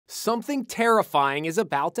Something terrifying is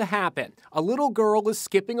about to happen. A little girl is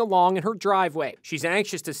skipping along in her driveway. She's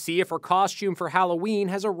anxious to see if her costume for Halloween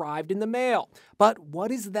has arrived in the mail. But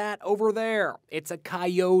what is that over there? It's a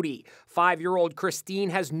coyote. 5-year-old Christine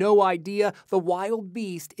has no idea the wild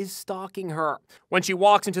beast is stalking her. When she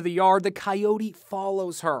walks into the yard, the coyote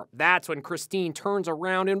follows her. That's when Christine turns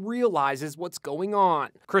around and realizes what's going on.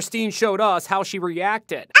 Christine showed us how she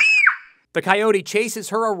reacted. The coyote chases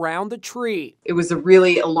her around the tree. It was a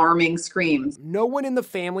really alarming scream. No one in the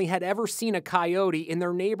family had ever seen a coyote in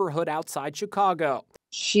their neighborhood outside Chicago.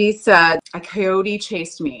 She said, a coyote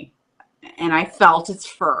chased me and I felt its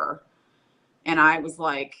fur. And I was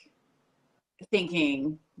like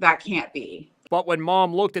thinking, that can't be. But when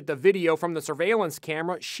Mom looked at the video from the surveillance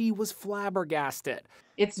camera, she was flabbergasted.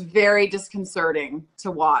 It's very disconcerting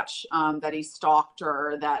to watch that he stalked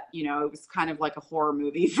her, that, it was kind of like a horror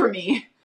movie for me.